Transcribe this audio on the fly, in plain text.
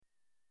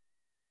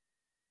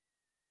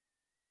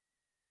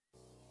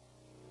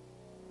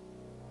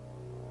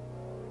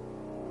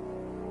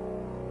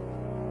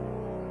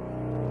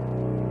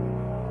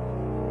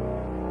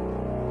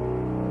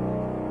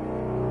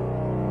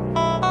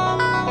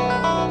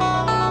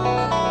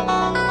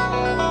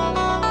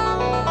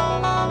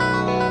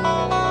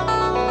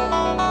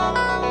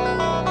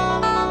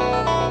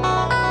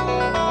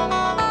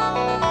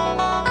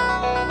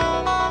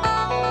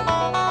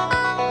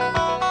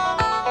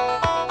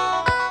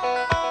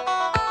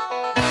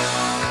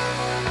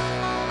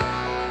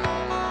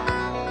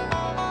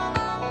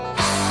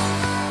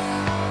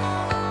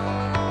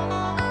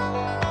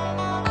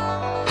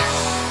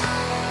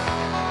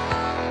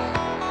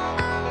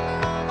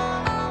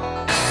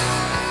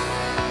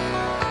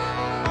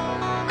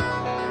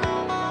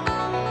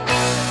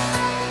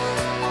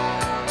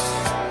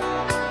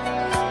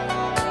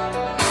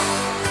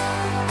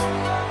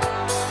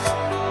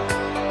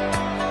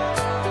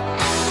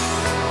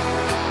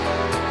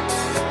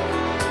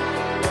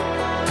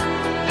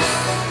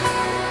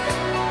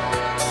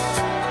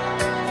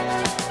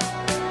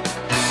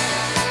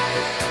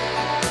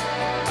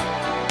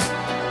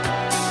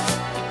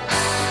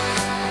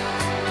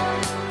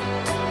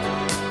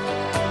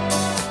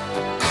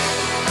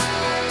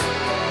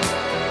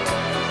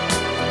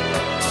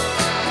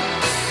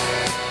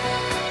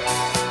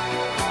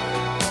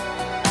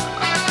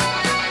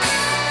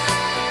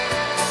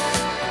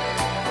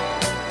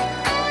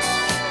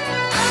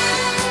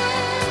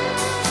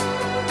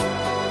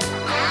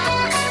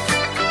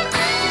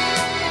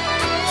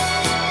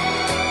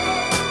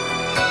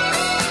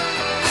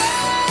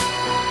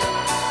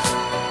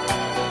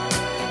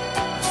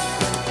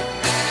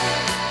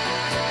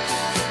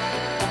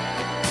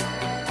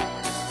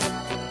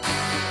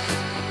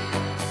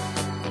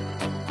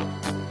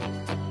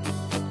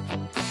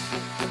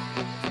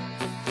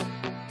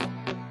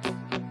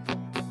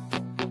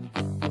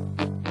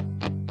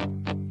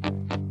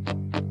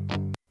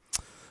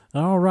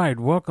All right,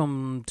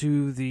 welcome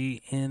to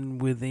the In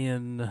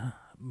Within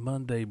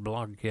Monday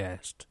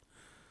BlogCast.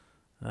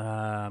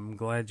 I'm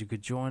glad you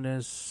could join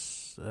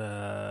us.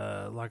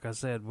 Like I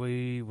said,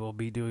 we will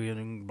be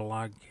doing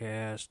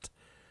BlogCast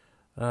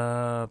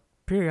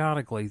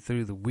periodically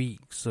through the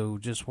week, so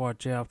just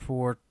watch out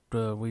for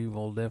it. We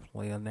will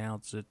definitely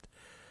announce it.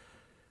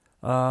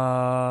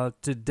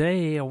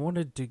 Today, I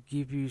wanted to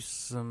give you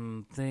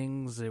some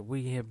things that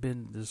we have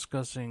been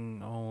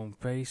discussing on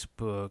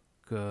Facebook.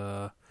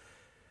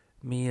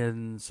 Me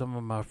and some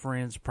of my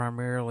friends,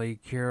 primarily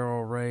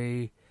Carol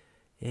Ray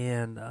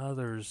and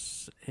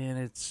others, and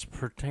it's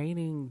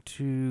pertaining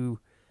to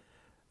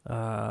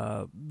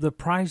the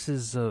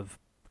prices of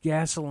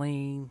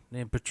gasoline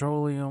and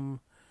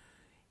petroleum,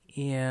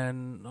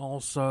 and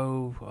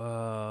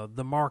also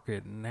the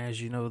market. And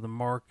as you know, the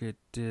market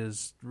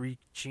is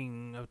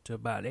reaching up to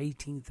about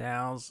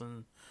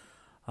 18,000,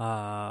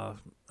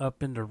 up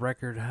into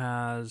record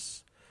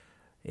highs,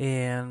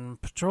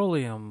 and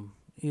petroleum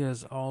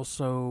is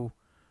also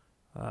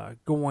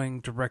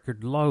going to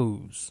record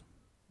lows.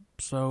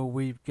 So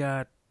we've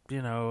got,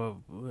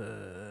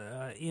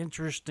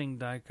 interesting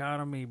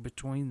dichotomy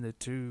between the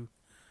two,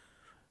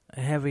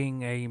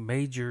 having a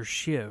major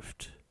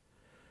shift,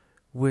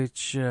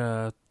 which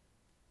could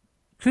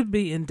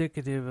be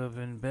indicative of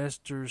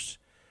investors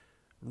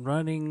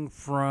running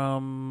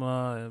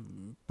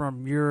from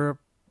Europe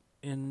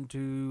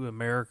into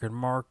American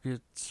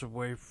markets,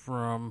 away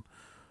from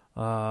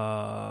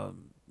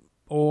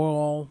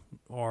oil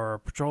or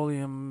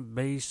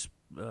petroleum-based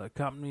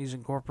companies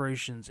and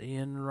corporations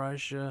in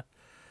Russia,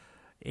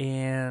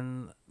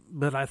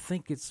 but I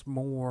think it's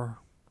more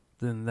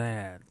than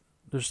that.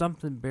 There's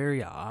something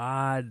very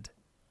odd,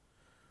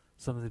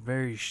 something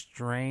very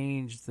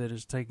strange that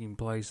is taking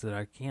place that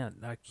I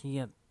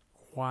can't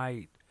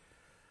quite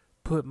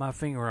put my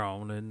finger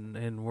on,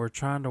 and we're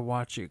trying to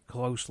watch it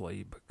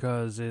closely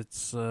because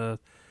it's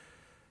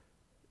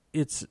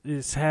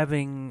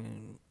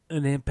having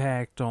an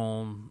impact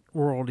on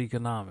world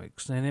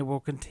economics, and it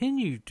will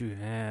continue to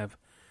have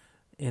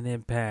an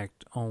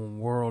impact on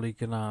world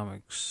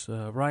economics.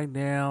 Right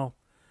now,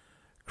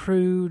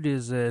 crude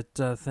is at,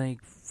 I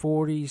think,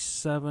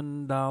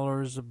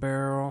 $47 a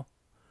barrel.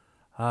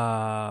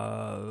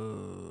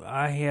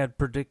 I had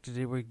predicted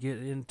it would get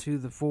into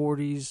the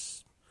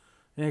 40s.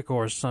 And of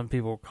course, some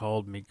people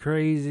called me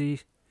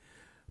crazy.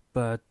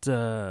 But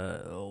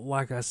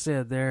like I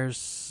said, there's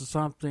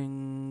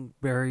something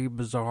very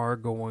bizarre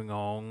going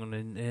on,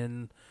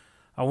 and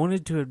I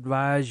wanted to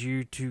advise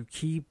you to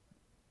keep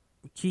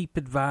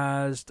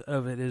advised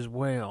of it as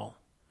well.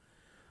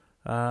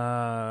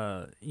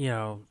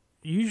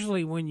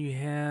 Usually when you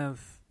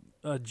have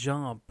a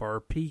jump or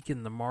a peak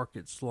in the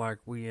markets like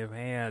we have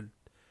had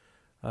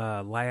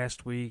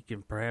last week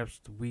and perhaps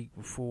the week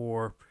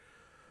before,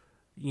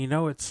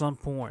 at some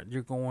point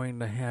you're going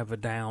to have a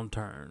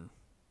downturn.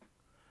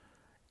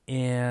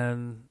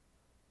 And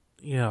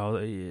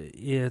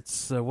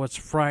it's what's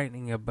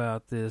frightening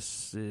about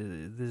this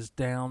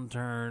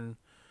downturn.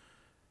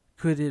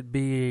 Could it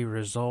be a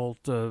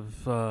result of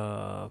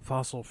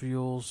fossil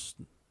fuels?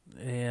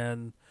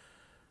 And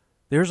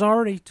there's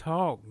already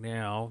talk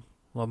now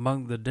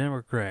among the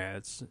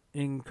Democrats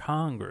in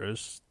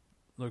Congress,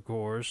 of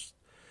course,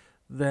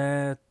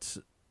 that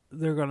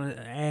they're going to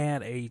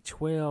add a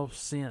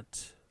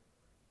 12-cent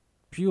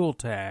fuel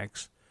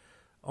tax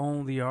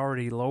on the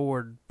already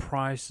lowered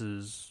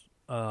prices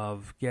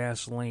of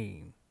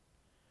gasoline.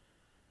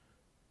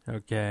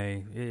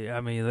 Okay, I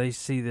mean, they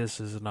see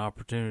this as an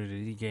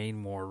opportunity to gain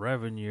more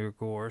revenue, of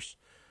course,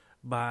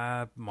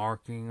 by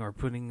marking or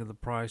putting the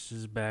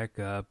prices back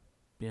up,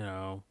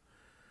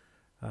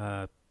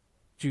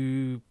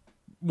 to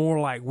more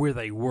like where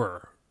they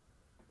were.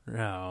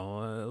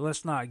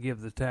 Let's not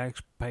give the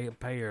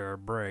taxpayer a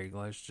break.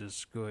 Let's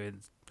just go ahead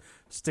and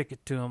stick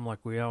it to them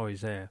like we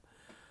always have.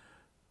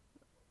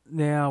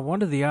 Now,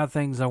 one of the odd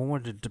things I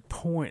wanted to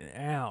point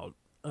out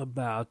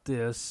about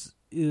this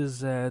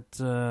is that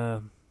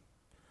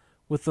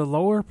with the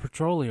lower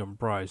petroleum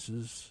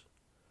prices,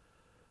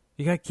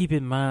 you got to keep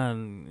in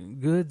mind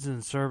goods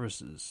and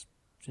services.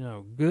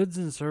 Goods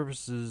and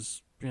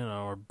services,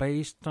 are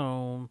based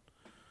on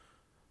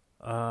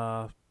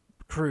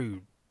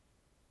crude.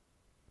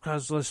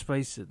 Because let's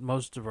face it,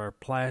 most of our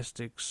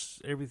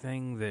plastics,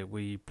 everything that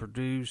we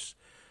produce,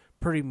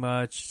 pretty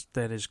much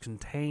that is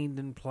contained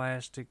in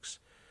plastics,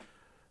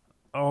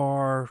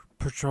 are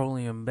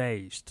petroleum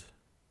based,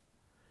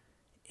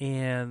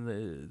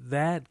 and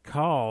that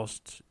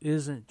cost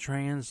isn't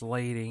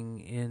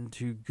translating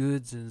into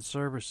goods and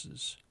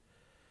services.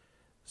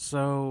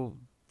 So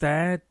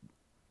that,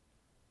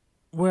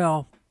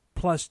 well,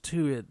 plus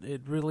two,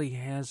 it really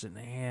hasn't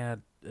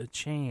had a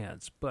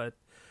chance. But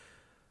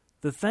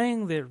the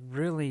thing that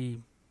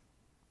really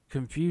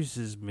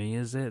confuses me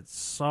is that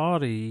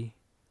Saudi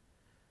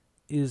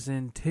is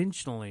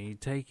intentionally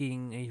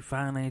taking a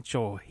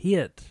financial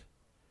hit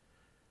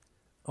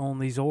on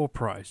these oil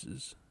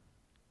prices.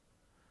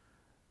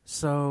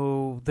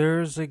 So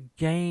there's a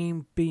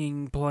game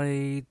being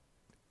played,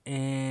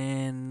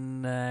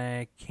 and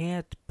I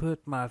can't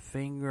put my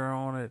finger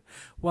on it.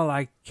 Well,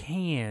 I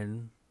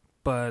can,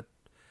 but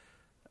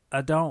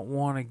I don't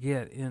want to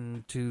get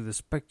into the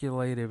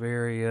speculative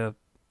area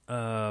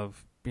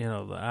of, the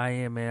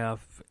IMF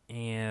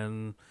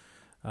and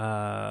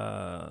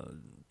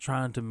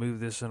trying to move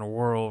this in a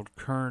world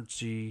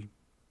currency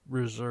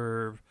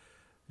reserve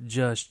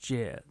just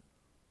yet.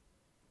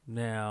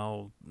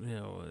 Now,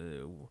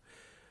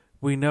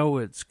 we know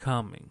it's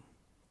coming.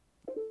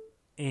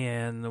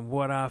 And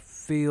what I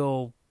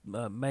feel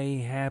may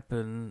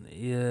happen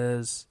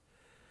is,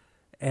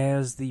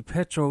 as the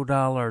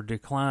petrodollar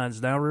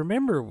declines. Now,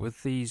 remember,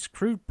 with these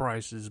crude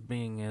prices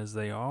being as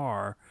they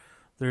are,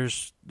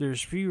 there's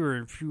fewer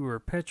and fewer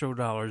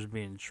petrodollars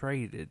being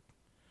traded.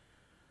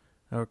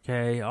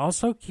 Okay.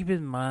 Also, keep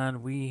in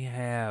mind we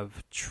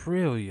have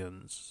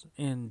trillions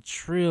and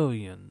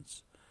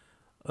trillions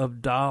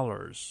of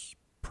dollars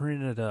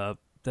printed up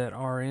that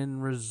are in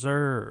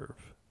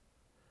reserve.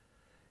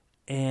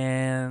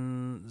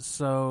 And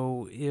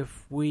so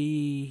if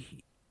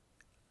we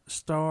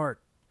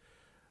start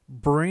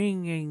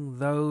bringing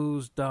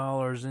those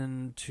dollars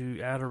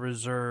out of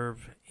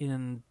reserve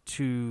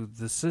into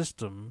the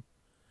system,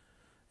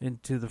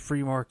 into the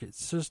free market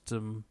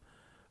system,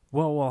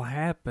 what will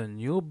happen?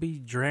 You'll be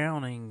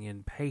drowning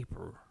in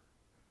paper.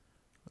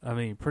 I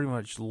mean, pretty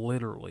much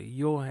literally.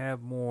 You'll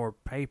have more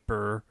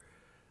paper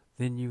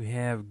than you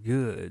have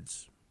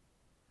goods.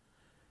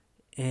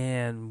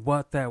 And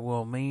what that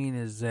will mean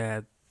is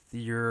that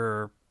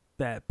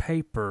that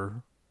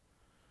paper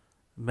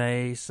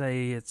may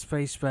say its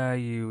face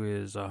value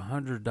is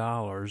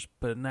 $100,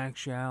 but in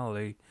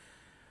actuality,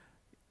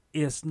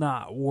 it's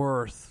not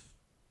worth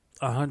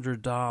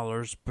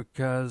 $100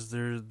 because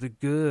the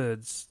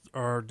goods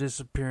are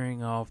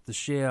disappearing off the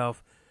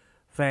shelf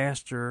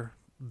faster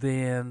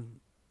than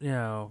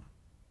the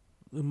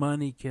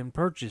money can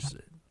purchase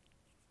it.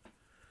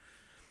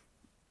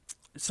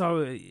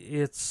 So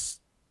it's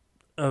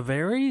a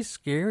very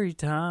scary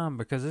time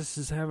because this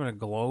is having a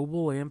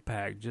global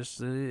impact.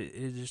 Just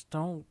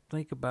don't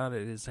think about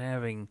it as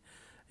having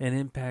an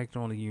impact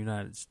on the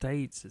United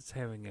States. It's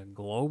having a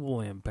global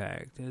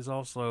impact. It's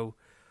also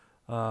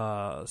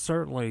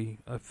certainly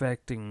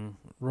affecting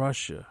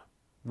Russia,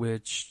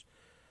 which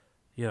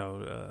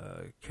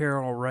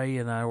Carol Ray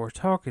and I were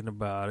talking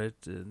about it.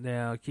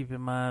 Now, keep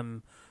in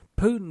mind,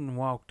 Putin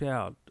walked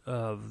out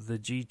of the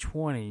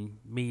G20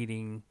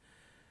 meeting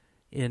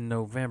in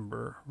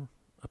November.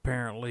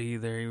 Apparently,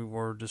 they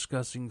were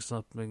discussing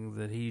something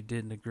that he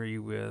didn't agree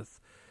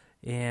with,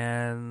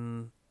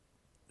 and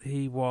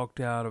he walked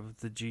out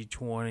of the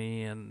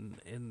G20,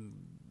 and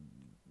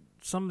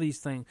some of these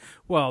things.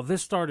 Well,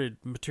 this started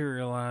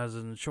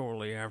materializing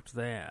shortly after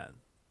that,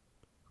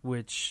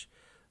 which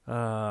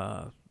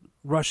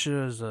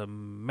Russia is a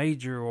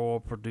major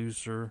oil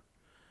producer,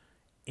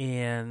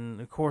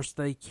 and of course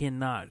they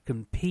cannot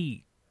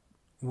compete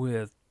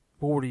with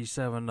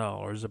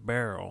 $47 a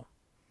barrel.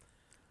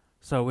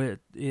 So it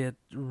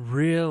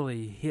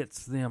really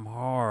hits them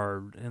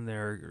hard in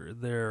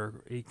their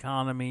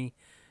economy,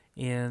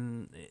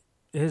 and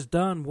has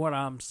done what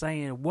I'm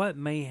saying. What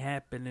may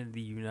happen in the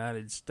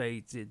United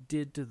States, it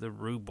did to the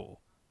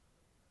ruble.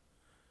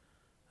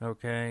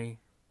 Okay?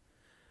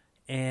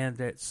 And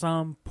at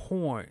some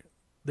point,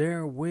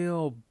 there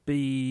will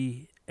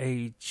be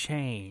a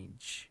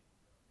change.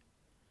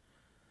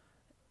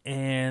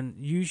 And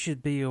you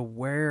should be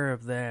aware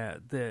of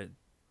that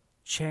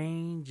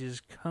change is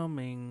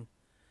coming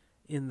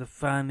in the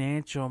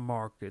financial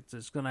markets.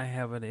 It's going to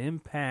have an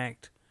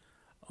impact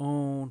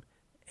on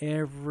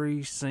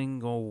every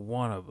single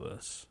one of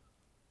us.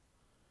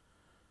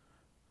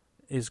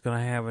 It's going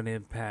to have an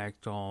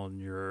impact on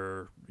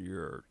your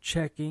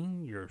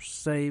checking, your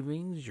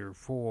savings, your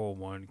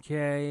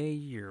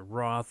 401k, your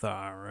Roth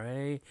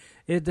IRA.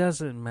 It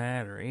doesn't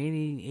matter.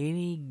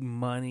 Any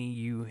money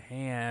you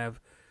have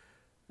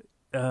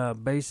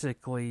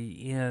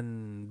basically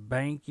in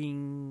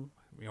banking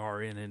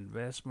or in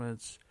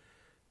investments,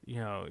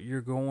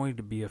 you're going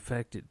to be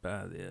affected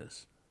by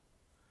this.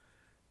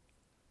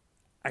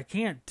 I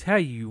can't tell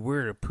you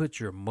where to put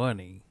your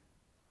money,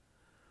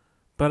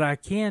 but I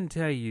can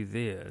tell you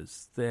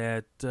this,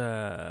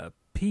 that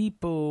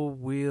people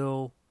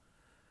will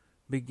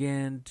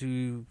begin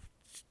to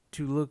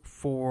look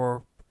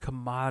for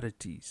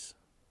commodities.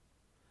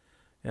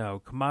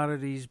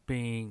 Commodities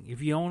being,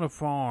 if you own a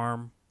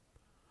farm,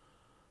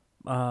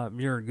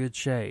 you're in good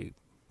shape,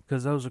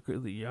 because those are,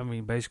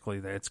 basically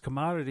that's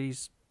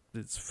commodities.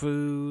 It's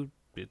food,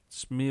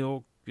 it's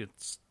milk,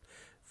 it's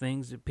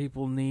things that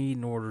people need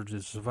in order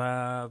to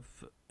survive.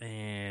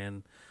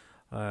 And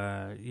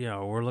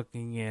we're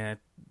looking at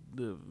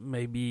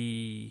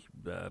maybe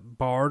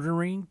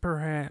bartering,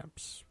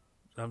 perhaps.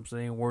 I'm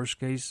saying worst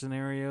case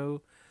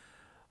scenario.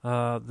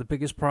 The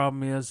biggest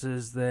problem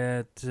is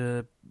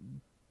that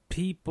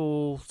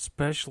people,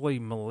 especially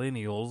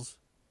millennials,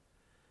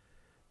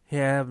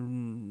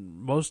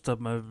 most of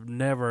them have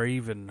never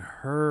even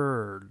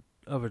heard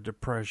of a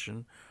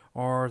depression,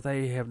 or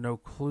they have no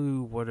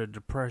clue what a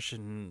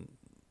depression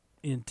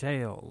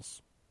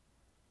entails.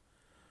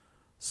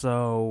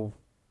 So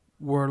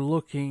we're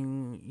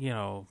looking,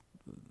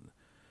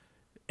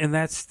 and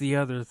that's the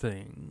other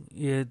thing.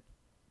 It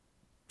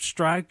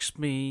strikes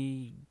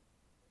me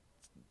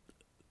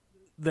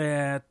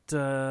that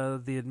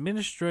the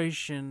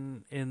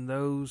administration and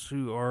those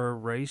who are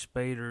race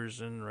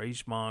baiters and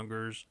race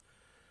mongers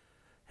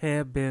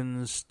have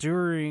been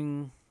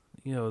stirring,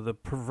 the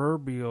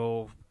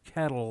proverbial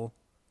kettle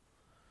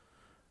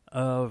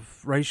of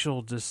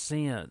racial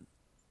dissent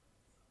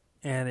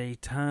at a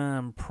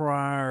time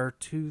prior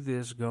to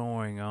this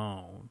going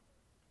on.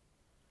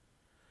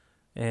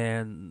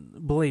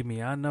 And believe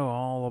me, I know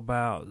all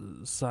about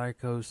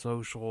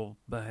psychosocial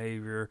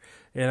behavior,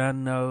 and I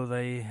know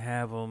they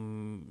have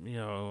them,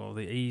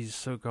 these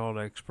so-called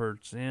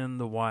experts in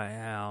the White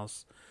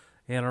House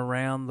and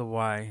around the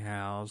White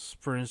House.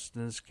 For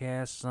instance,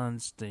 Cass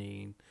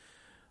Sunstein,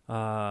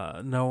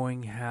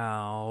 knowing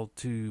how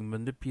to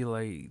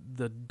manipulate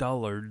the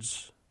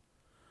dullards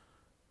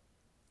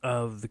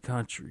of the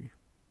country.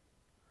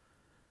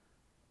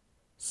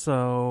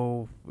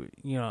 So,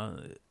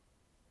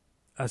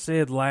 I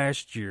said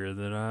last year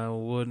that I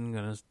wasn't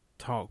going to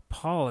talk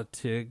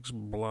politics,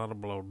 blah, blah,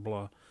 blah,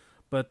 blah.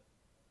 But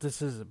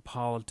this isn't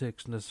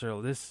politics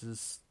necessarily. This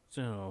is,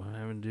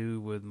 having to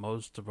do with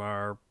most of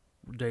our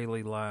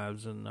daily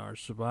lives and our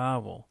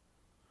survival.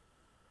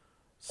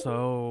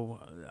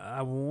 So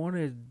I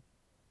wanted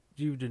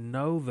you to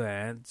know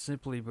that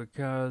simply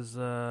because,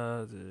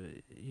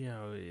 the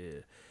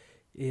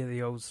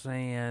old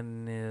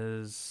saying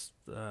is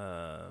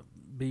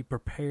be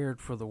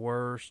prepared for the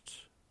worst.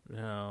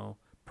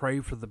 Pray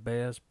for the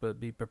best, but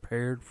be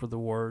prepared for the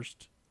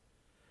worst.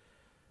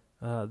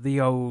 The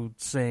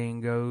old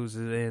saying goes,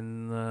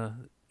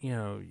 and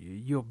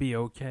you'll be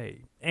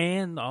okay.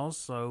 And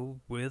also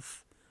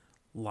with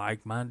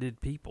like-minded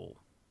people.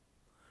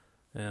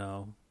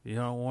 You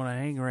don't want to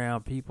hang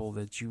around people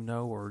that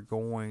are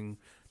going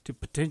to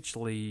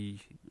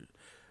potentially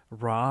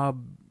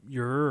rob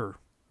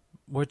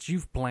what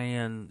you've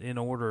planned in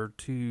order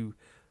to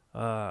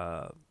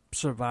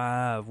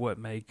survive what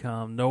may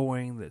come,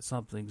 knowing that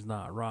something's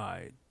not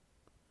right.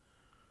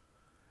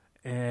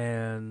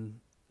 And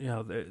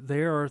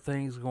there are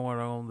things going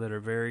on that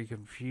are very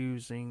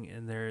confusing,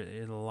 and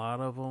a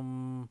lot of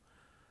them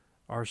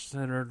are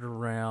centered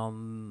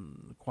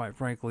around, quite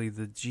frankly,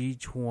 the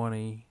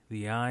G20,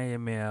 the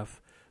IMF,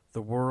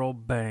 the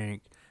World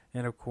Bank,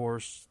 and of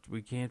course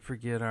we can't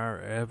forget our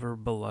ever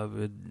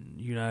beloved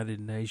United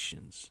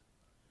Nations.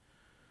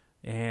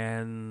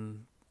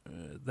 And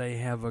they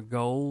have a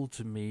goal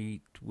to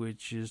meet,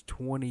 which is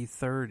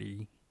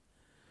 2030.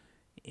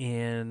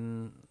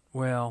 And,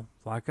 well,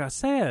 like I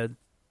said,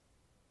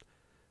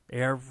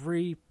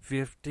 every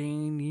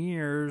 15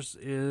 years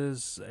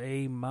is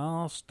a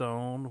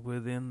milestone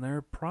within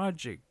their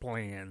project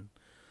plan.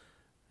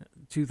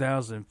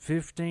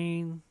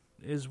 2015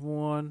 is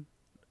one,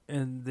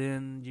 and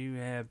then you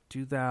have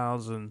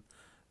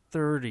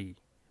 2030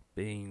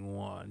 being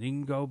one. You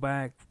can go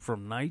back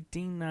from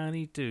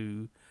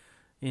 1992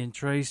 and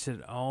trace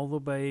it all the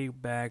way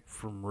back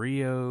from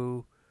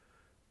Rio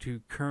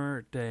to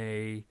current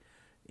day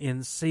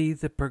and see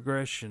the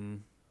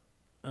progression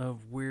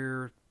of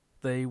where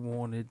they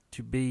wanted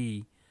to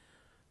be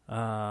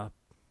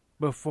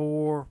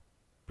before,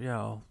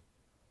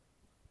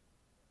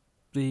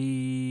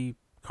 the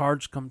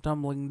cards come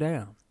tumbling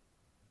down.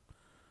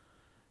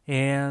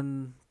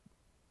 And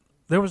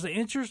there was an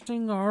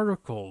interesting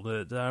article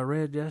that I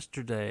read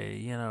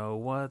yesterday,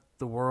 what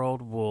the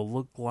world will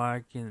look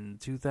like in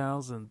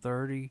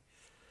 2030.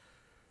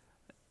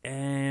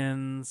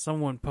 And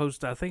someone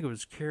posted, I think it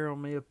was Carol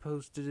may have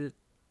posted it,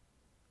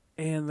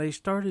 and they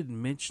started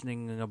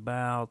mentioning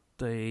about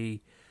a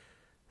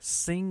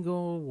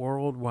single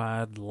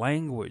worldwide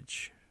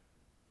language.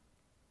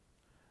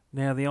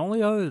 Now, the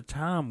only other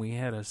time we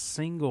had a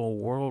single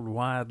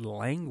worldwide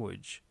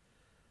language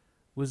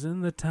was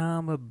in the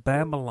time of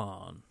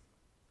Babylon.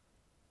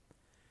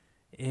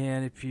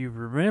 And if you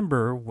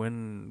remember,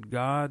 when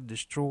God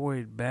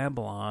destroyed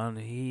Babylon,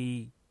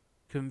 he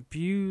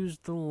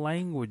confused the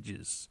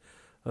languages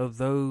of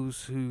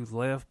those who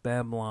left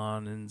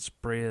Babylon and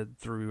spread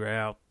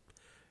throughout,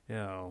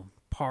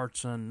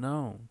 parts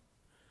unknown.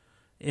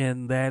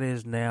 And that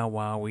is now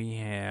why we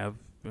have,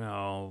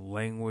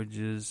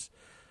 languages,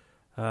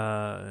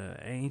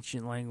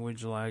 ancient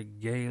language like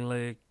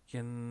Gaelic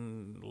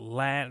and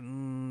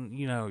Latin,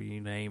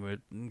 you name it,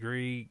 and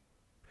Greek.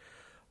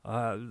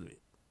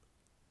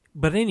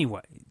 But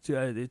anyway,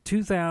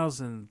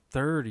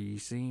 2030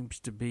 seems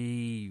to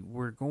be,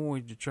 we're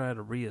going to try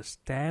to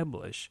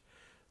reestablish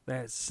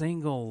that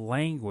single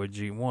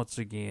language once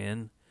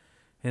again,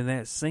 and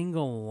that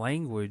single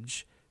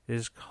language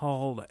is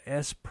called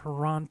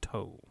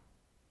Esperanto.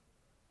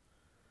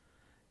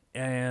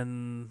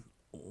 And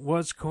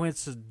what's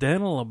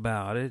coincidental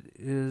about it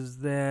is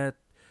that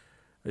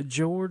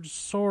George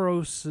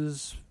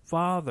Soros's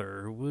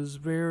father was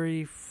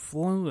very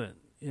fluent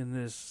in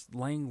this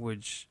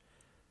language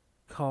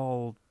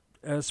called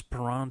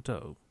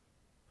Esperanto.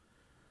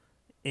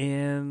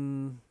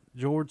 And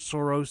George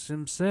Soros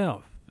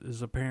himself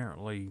is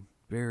apparently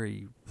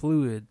very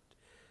fluid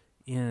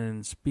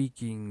in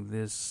speaking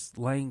this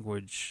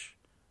language,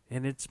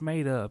 and it's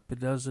made up. It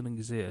doesn't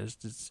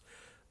exist. It's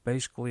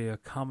basically a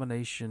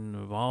combination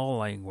of all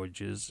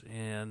languages,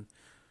 and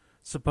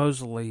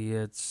supposedly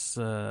it's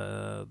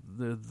the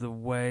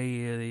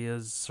way it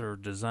is or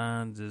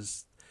designed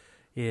is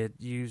it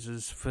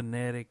uses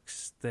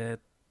phonetics that,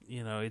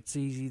 it's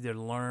easy to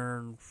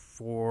learn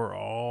for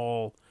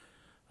all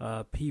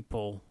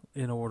people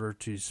in order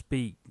to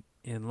speak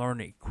and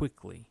learn it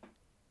quickly.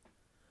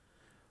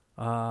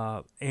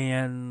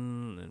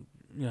 And,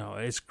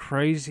 as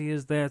crazy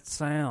as that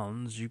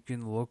sounds, you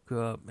can look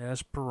up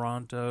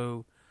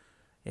Esperanto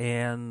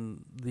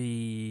and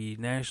the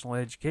National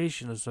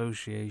Education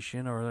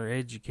Association or their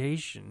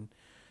education,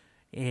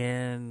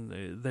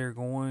 and they're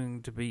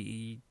going to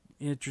be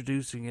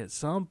introducing at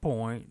some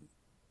point,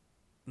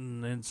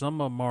 and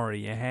some of them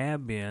already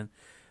have been,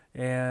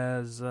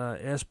 as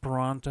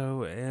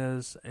Esperanto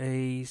as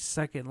a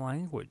second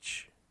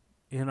language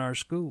in our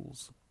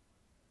schools.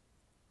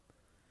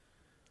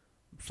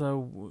 So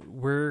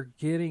we're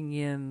getting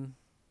in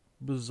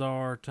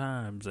bizarre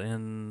times,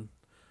 and,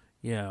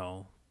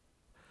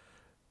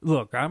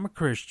 look, I'm a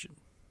Christian.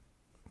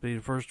 Be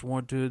the first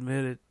one to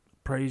admit it.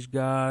 Praise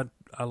God.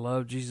 I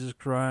love Jesus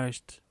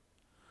Christ.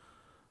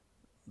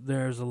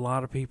 There's a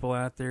lot of people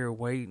out there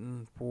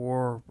waiting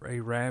for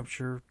a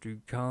rapture to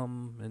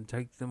come and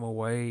take them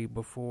away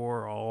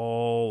before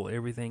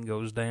everything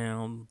goes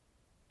down.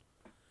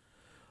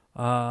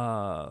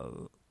 I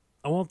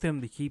want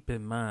them to keep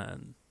in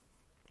mind,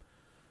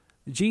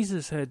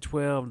 Jesus had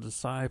 12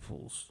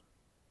 disciples,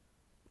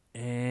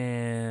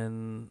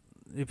 and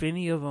if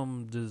any of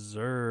them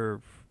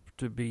deserve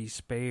to be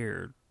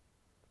spared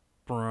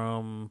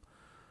from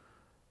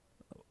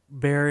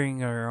bearing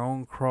their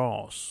own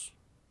cross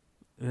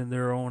in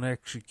their own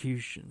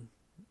execution,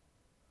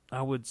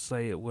 I would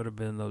say it would have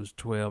been those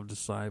 12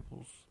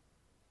 disciples.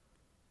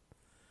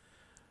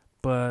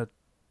 But,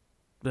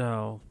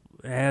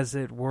 as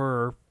it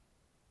were,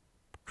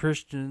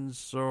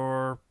 Christians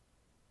are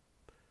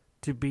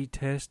to be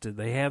tested.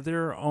 They have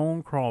their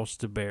own cross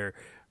to bear.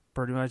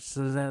 Pretty much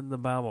says that in the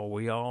Bible.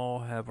 We all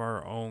have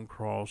our own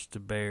cross to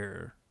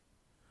bear.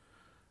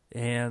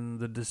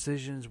 And the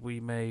decisions we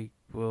make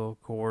will,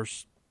 of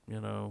course,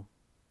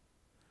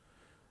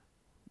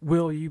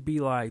 will you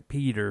be like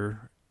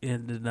Peter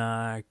and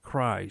deny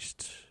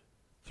Christ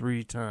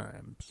 3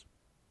 times?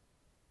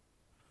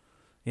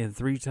 And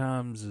 3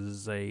 times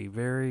is a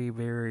very,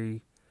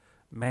 very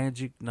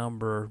magic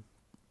number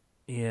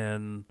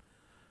in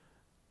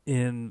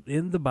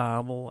the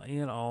Bible,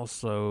 and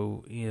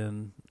also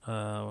in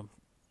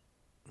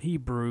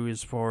Hebrew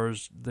as far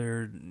as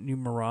their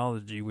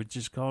numerology, which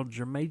is called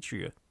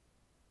gematria.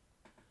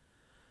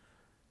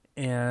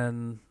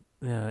 And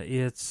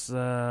it's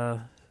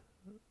I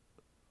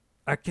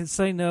can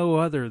say no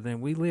other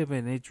than we live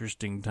in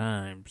interesting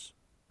times.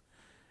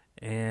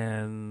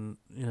 And,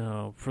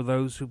 for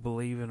those who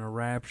believe in a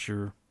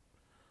rapture,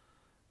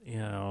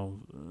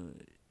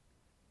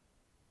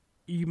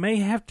 you may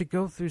have to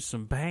go through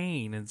some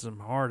pain and some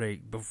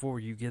heartache before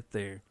you get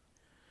there.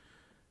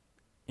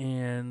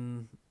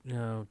 And,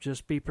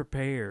 just be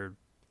prepared.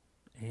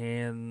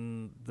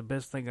 And the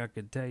best thing I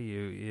could tell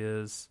you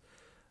is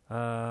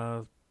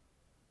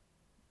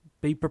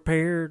be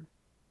prepared.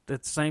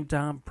 At the same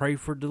time, pray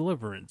for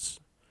deliverance.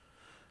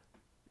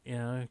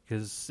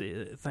 Because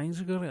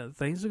things are gonna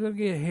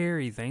get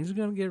hairy. Things are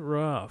gonna get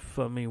rough.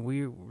 I mean,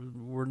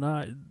 we're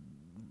not.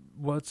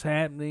 What's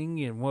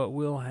happening and what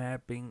will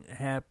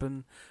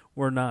happen.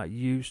 We're not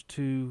used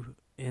to,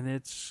 and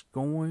it's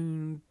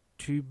going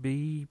to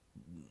be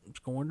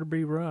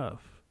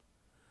rough.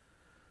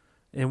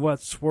 And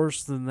what's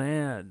worse than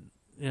that,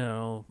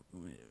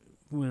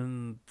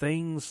 when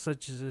things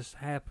such as this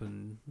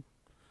happen,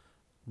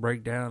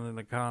 breakdown in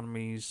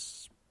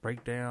economies,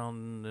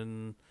 breakdown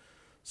in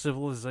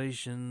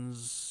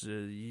civilizations,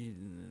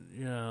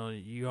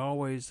 you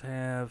always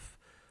have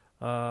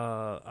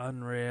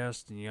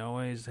unrest, and you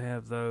always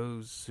have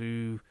those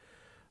who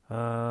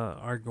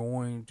are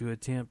going to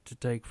attempt to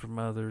take from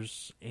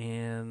others,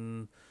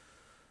 and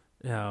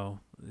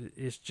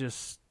it's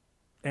just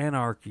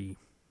anarchy,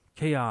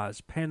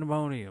 chaos,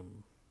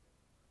 pandemonium,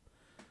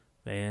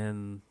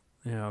 and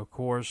of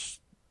course,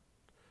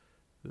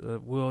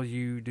 will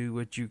you do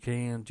what you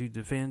can to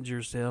defend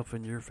yourself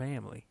and your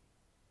family?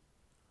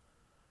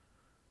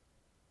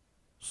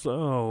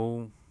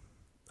 So,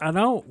 I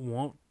don't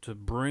want to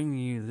bring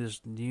you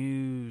this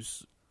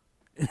news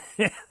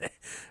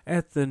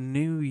at the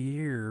new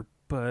year,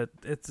 but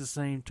at the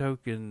same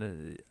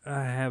token,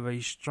 I have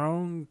a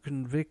strong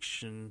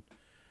conviction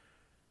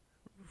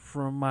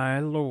from my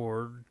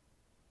Lord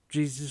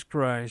Jesus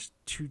Christ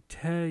to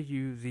tell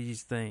you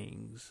these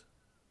things.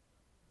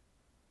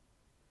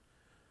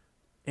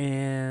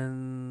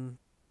 And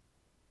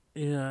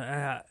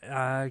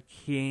I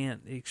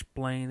can't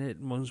explain it.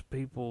 Most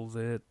people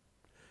that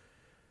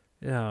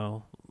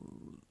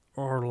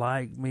are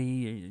like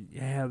me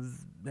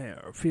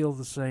feel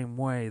the same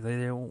way.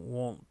 They don't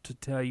want to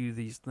tell you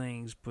these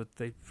things, but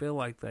they feel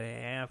like they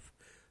have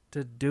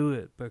to do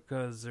it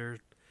because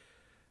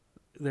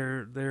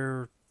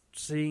they're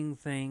seeing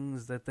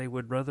things that they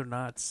would rather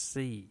not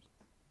see.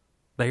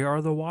 They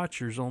are the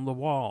watchers on the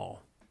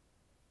wall.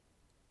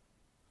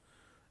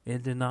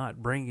 And to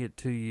not bring it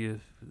to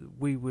you,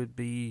 we would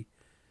be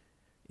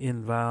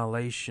in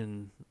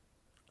violation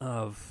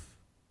of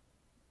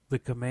the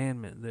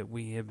commandment that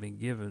we have been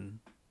given.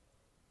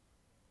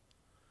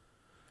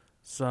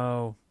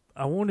 So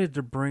I wanted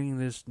to bring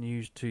this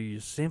news to you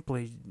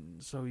simply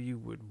so you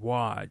would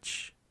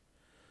watch.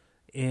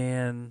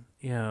 And,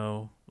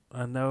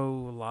 I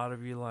know a lot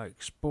of you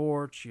like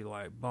sports, you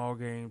like ball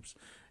games,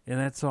 and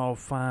that's all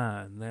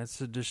fine.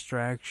 That's a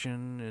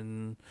distraction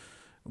and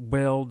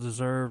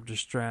well-deserved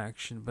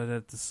distraction. But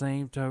at the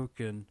same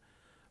token,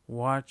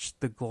 watch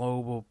the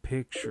global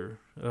picture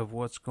of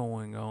what's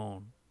going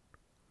on.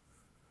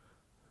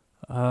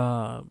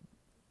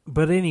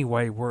 But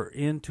anyway, we're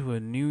into a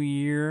new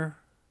year,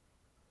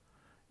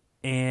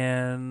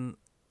 and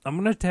I'm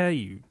going to tell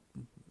you,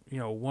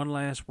 one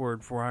last word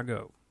before I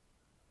go,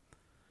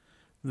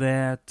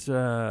 that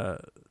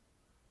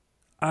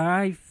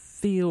I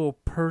feel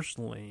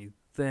personally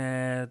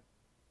that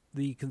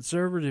the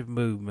conservative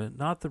movement,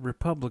 not the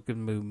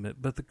Republican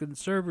movement, but the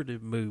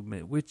conservative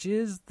movement, which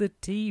is the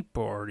Tea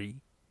Party,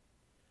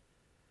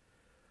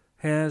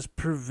 has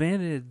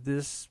prevented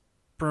this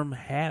from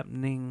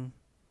happening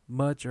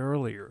much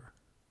earlier,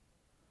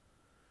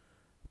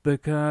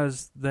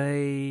 because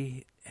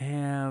they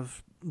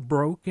have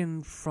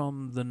broken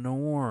from the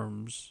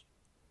norms.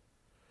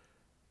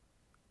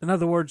 In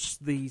other words,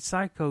 the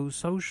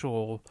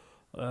psychosocial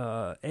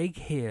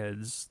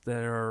eggheads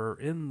that are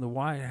in the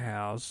White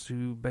House,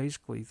 who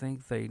basically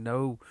think they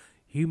know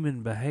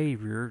human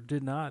behavior,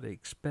 did not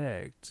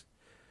expect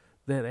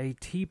that a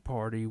Tea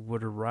Party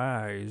would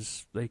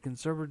arise, a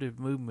conservative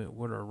movement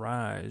would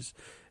arise,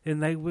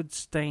 and they would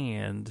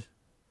stand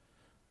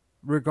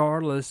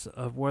regardless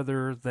of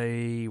whether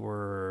they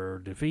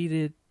were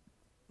defeated,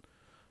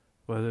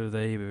 whether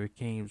they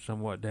became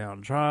somewhat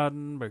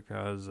downtrodden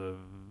because of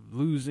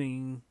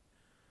losing.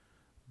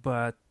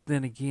 But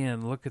then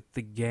again, look at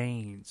the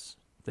gains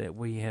that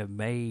we have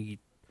made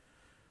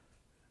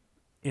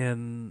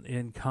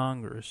in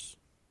Congress.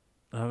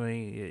 I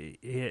mean,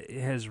 it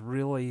has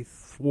really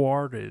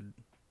thwarted,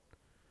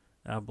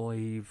 I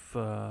believe,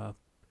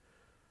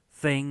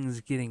 things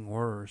getting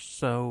worse.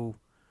 So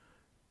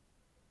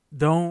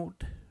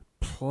don't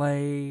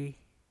play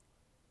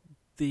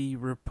the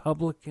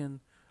Republican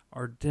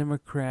or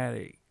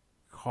Democratic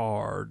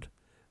card.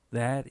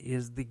 That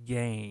is the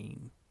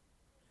game.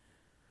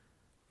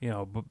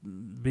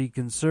 Be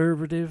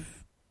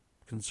conservative,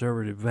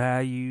 conservative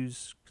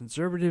values,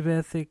 conservative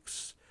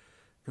ethics,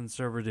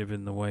 conservative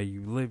in the way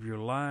you live your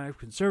life,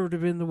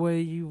 conservative in the way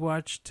you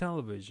watch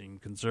television,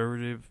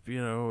 conservative,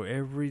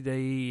 every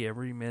day,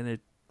 every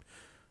minute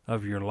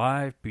of your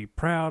life. Be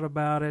proud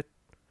about it.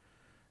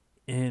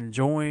 And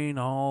join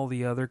all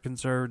the other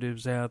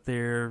conservatives out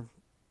there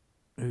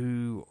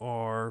who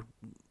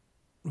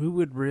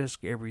would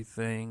risk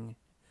everything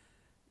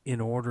in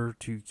order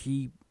to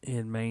keep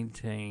and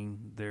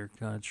maintain their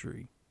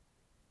country.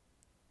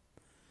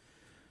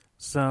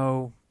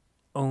 So,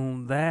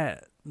 on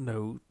that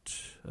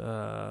note,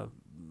 I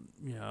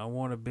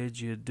want to bid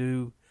you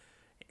adieu.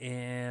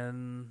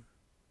 And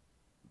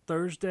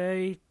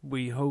Thursday,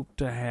 we hope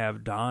to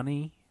have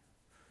Donnie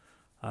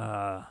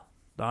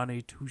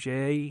Touche,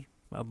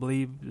 I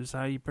believe is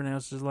how you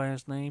pronounce his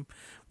last name.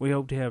 We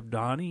hope to have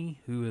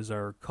Donnie, who is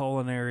our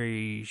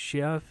culinary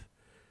chef,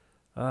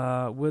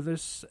 with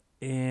us.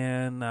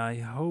 And I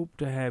hope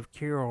to have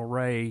Carol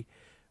Ray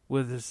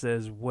with us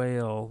as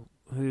well,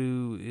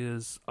 who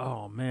is,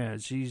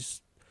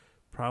 she's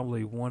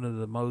probably one of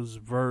the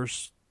most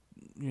versed,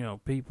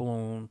 people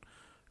on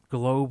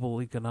global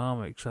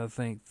economics, I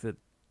think, that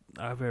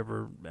I've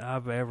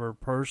ever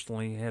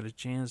personally had a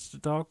chance to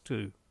talk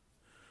to.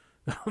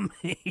 I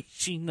mean,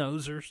 she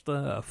knows her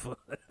stuff.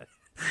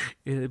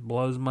 It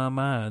blows my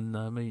mind.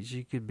 I mean,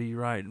 she could be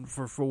writing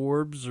for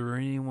Forbes or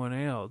anyone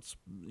else,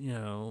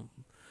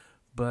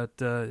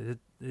 But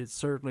it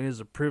certainly is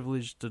a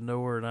privilege to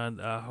know her, and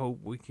I hope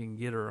we can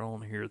get her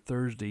on here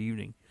Thursday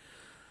evening.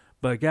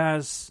 But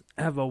guys,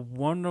 have a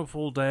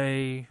wonderful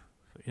day.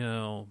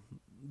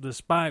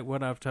 Despite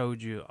what I've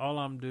told you, all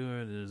I'm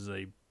doing is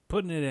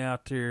putting it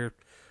out there.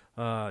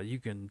 You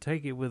can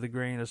take it with a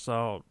grain of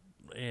salt.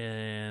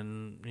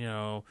 And,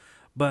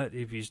 but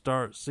if you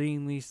start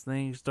seeing these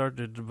things start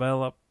to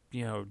develop,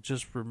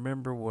 just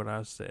remember what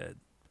I said.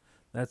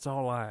 That's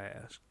all I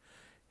ask.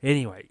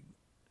 Anyway,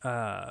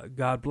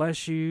 God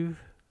bless you.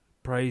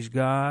 Praise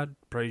God.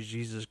 Praise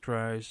Jesus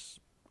Christ.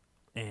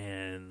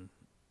 And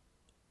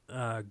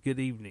good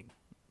evening.